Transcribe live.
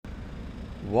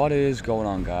What is going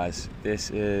on, guys? This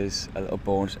is a little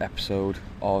bonus episode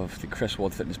of the Chris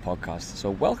Ward Fitness Podcast. So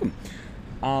welcome.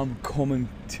 I'm coming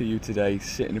to you today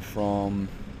sitting from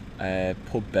a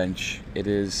pub bench. It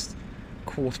is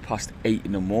 8:15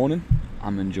 in the morning.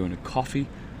 I'm enjoying a coffee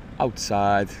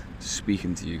outside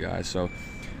speaking to you guys. So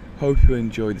hope you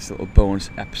enjoyed this little bonus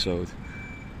episode.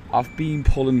 I've been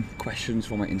pulling questions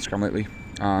from my Instagram lately,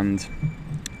 and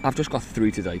I've just got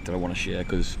 3 today that I want to share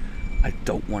because I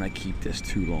don't want to keep this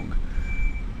too long.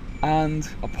 And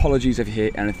apologies if you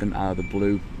hear anything out of the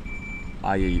blue,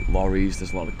 i.e. lorries.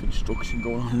 There's a lot of construction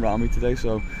going on around me today,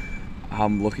 so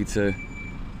I'm lucky to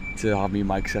have my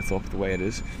mic set up the way it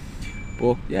is.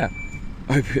 But yeah,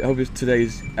 I hope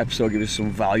today's episode gives you some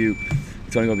value.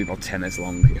 It's only going to be about 10 minutes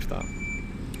long, if that.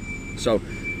 So,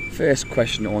 first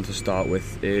question I want to start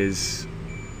with is,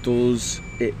 does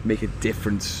it make a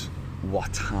difference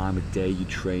what time of day you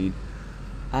train?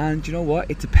 And you know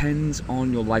what? It depends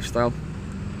on your lifestyle.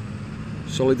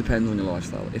 Solely depends on your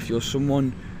lifestyle. If you're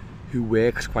someone who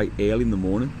works quite early in the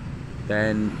morning,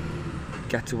 then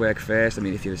get to work first. I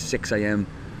mean, if you're a 6 a.m.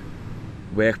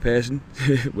 work person,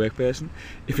 if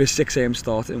you're a 6 a.m.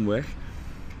 starter in work,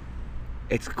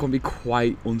 it's going to be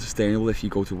quite unsustainable if you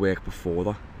go to work before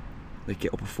that. Like,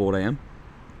 get up at 4 a.m.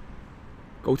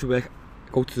 Go to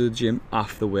the gym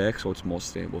after work, so it's more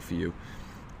sustainable for you.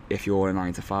 If you're a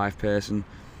 9 to 5 person,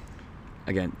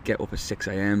 again, get up at 6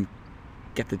 a.m,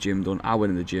 get the gym done, hour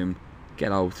in the gym,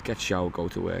 get out, get showered, go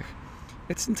to work.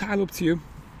 It's entirely up to you.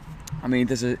 I mean,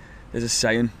 there's a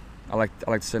saying, I like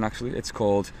to say actually, it's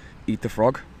called eat the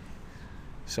frog.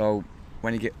 So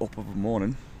when you get up in the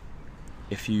morning,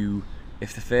 if the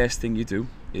first thing you do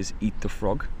is eat the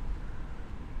frog,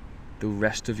 the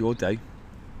rest of your day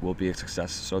will be a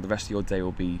success. So the rest of your day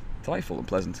will be delightful and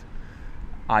pleasant.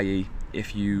 I.e.,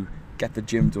 if you get the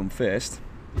gym done first,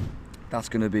 that's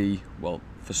going to be, well,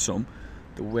 for some,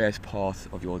 the worst part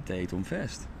of your day done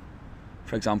first.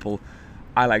 For example,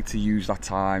 I like to use that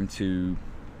time to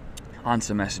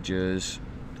answer messages,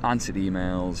 answer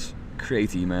emails,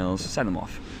 create emails, send them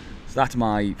off. So that's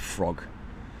my frog.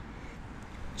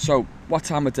 So what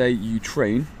time of day you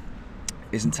train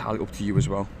is entirely up to you as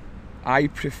well. I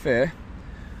prefer,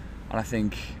 and I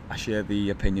think I share the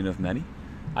opinion of many,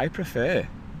 I prefer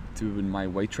doing my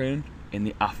weight training in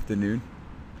the afternoon,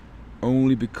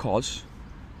 only because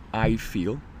I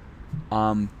feel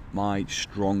I'm my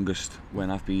strongest when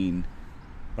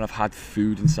I've had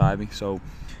food inside me. So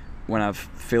when I've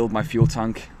filled my fuel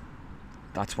tank,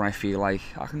 that's when I feel like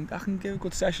I can give a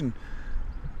good session.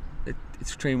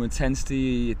 It's training with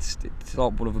intensity. It's a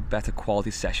lot more of a better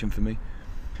quality session for me.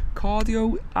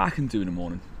 Cardio I can do in the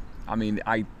morning. I mean,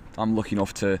 I'm lucky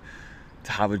enough to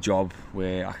have a job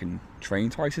where I can train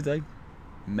twice a day.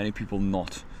 Many people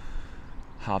not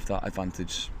have that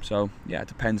advantage. So yeah, it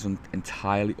depends on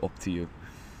entirely up to you.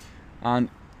 And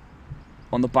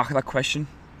on the back of that question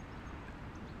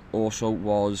also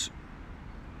was,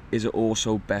 is it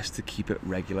also best to keep it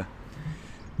regular?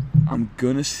 I'm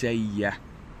gonna say yeah,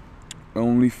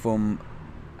 only from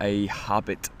a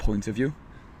habit point of view.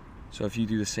 So if you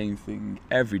do the same thing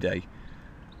every day,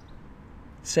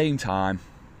 same time,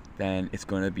 then it's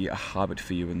going to be a habit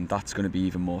for you, and that's going to be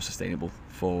even more sustainable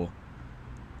for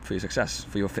your success,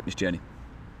 for your fitness journey.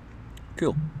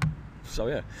 Cool. So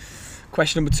yeah,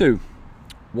 question number 2: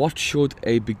 what should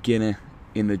a beginner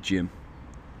in the gym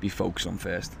be focused on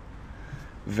first?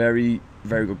 Very,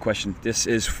 very good question. This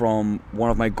is from one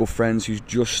of my good friends who's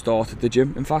just started the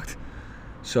gym, in fact.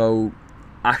 So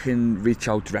I can reach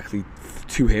out directly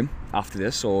to him after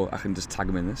this, or I can just tag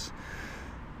him in this.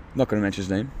 Not going to mention his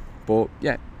name, but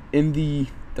yeah, in the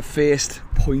first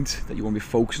point that you want to be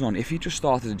focusing on, if you just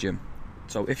started a gym,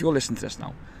 so if you're listening to this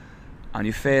now and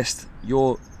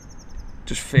you're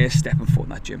just first stepping foot in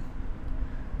that gym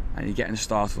and you're getting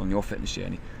started on your fitness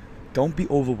journey, don't be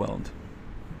overwhelmed.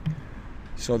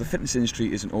 So the fitness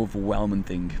industry is an overwhelming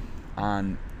thing,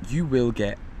 and you will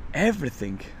get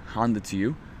everything handed to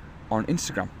you on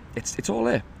Instagram. It's all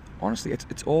there. Honestly,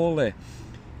 it's all there.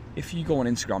 If you go on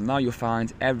Instagram now, you'll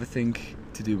find everything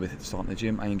to do with starting the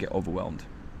gym, and you get overwhelmed.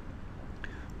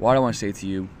 What I want to say to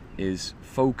you is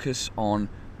focus on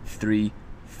 3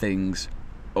 things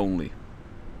only.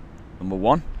 Number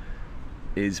 1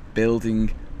 is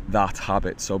building that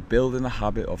habit. So building a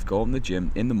habit of going to the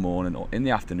gym in the morning or in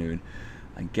the afternoon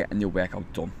and getting your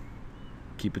workout done.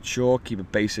 Keep it short, keep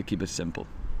it basic, keep it simple,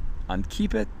 and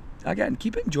keep it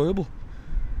enjoyable.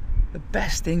 The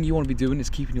best thing you want to be doing is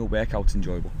keeping your workouts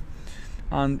enjoyable.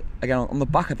 And again, on the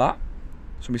back of that,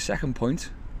 so my second point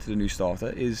to the new starter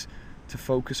is to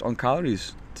focus on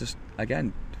calories. Just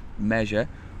again, measure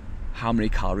how many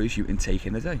calories you intake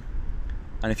in a day.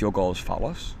 And if your goal is fat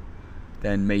loss,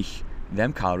 then make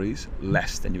them calories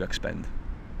less than you expend.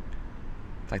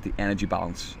 It's like the energy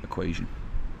balance equation.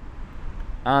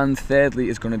 And thirdly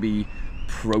is going to be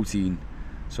protein.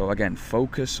 So again,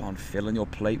 focus on filling your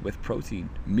plate with protein.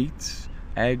 Meats,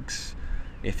 eggs,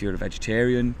 if you're a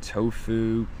vegetarian,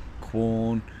 tofu,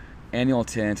 corn, any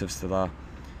alternatives to that.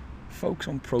 Focus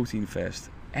on protein first.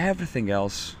 Everything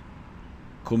else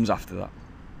comes after that.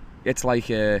 It's like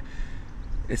the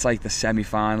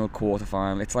semi-final,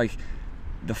 quarter-final. It's like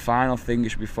the final thing you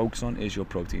should be focused on is your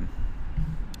protein.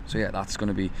 So yeah, that's going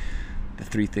to be the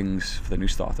 3 things for the new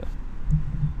starter.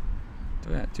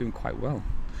 So yeah, doing quite well.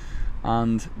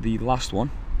 And the last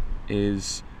one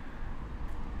is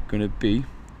going to be,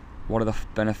 what are the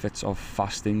benefits of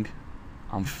fasting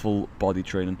and full body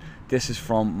training? This is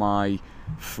from my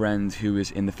friend who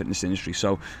is in the fitness industry.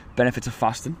 So benefits of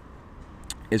fasting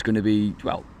is going to be,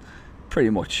 well, pretty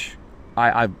much,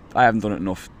 I haven't done it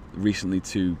enough recently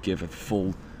to give a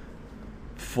full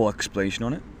explanation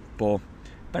on it, but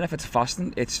benefits of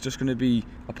fasting, it's just going to be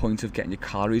a point of getting your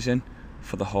calories in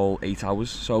for the whole 8 hours.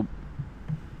 So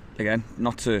again,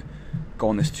 not to go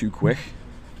on this too quick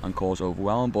and cause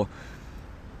overwhelm, but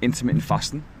intermittent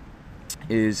fasting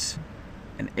is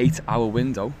an 8-hour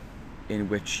window in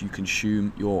which you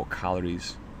consume your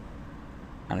calories,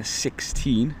 and a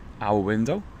 16-hour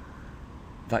window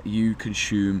that you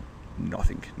consume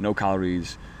nothing. No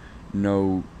calories,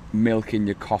 no milk in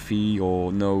your coffee,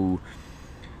 or no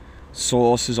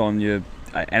sauces on your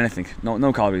anything.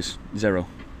 No calories, 0.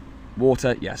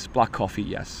 Water, yes. Black coffee,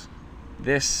 yes.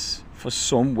 This for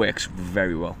some works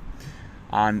very well,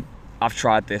 and I've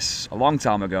tried this a long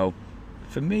time ago.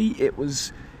 For me, it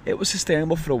was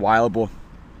sustainable for a while, but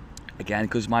again,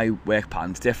 because my work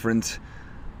pattern's different,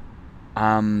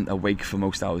 I'm awake for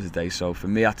most hours a day, so for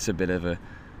me that's a bit of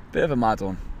a mad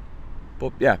one.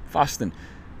 But yeah, fasting,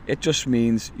 it just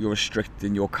means you're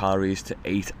restricting your calories to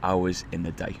 8 hours in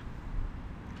the day.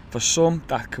 For some,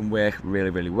 that can work really,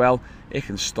 really well. It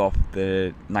can stop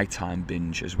the nighttime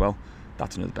binge as well.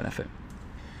 That's another benefit.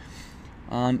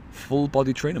 And full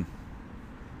body training.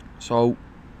 So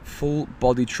full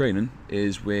body training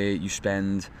is where you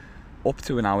spend up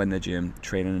to an hour in the gym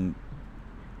training,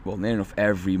 well, near enough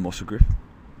every muscle group.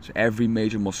 So every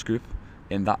major muscle group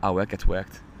in that hour gets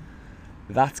worked.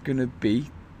 That's going to be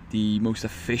the most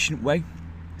efficient way.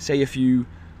 Say if you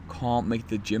can't make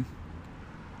the gym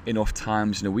enough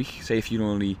times in a week, say if you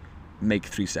only make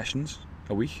 3 sessions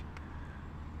a week,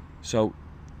 so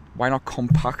why not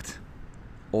compact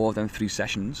all of them 3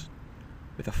 sessions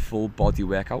with a full body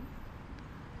workout?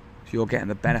 So you're getting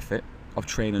the benefit of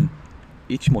training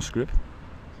each muscle group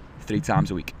 3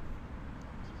 times a week.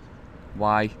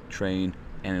 Why train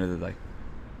any other day?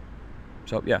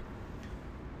 So yeah,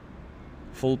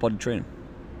 full body training.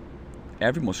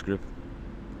 Every muscle group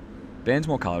burns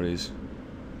more calories,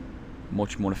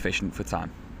 much more efficient for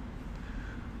time.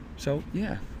 So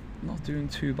yeah, not doing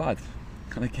too bad.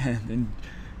 And again,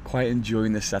 quite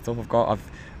enjoying this setup.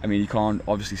 I mean, you can't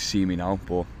obviously see me now,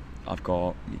 but I've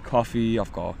got my coffee,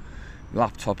 I've got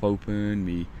laptop open,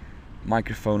 my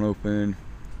microphone open.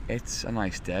 It's a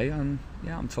nice day, and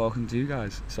yeah, I'm talking to you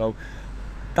guys. So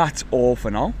that's all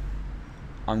for now.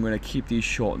 I'm going to keep these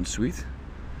short and sweet,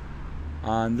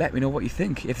 and let me know what you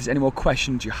think. If there's any more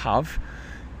questions you have,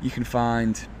 you can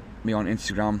find me on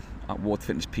Instagram at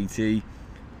WardFitnessPT.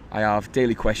 I have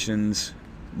daily questions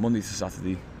Monday to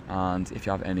Saturday, and if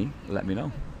you have any, let me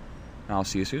know, and I'll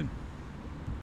see you soon.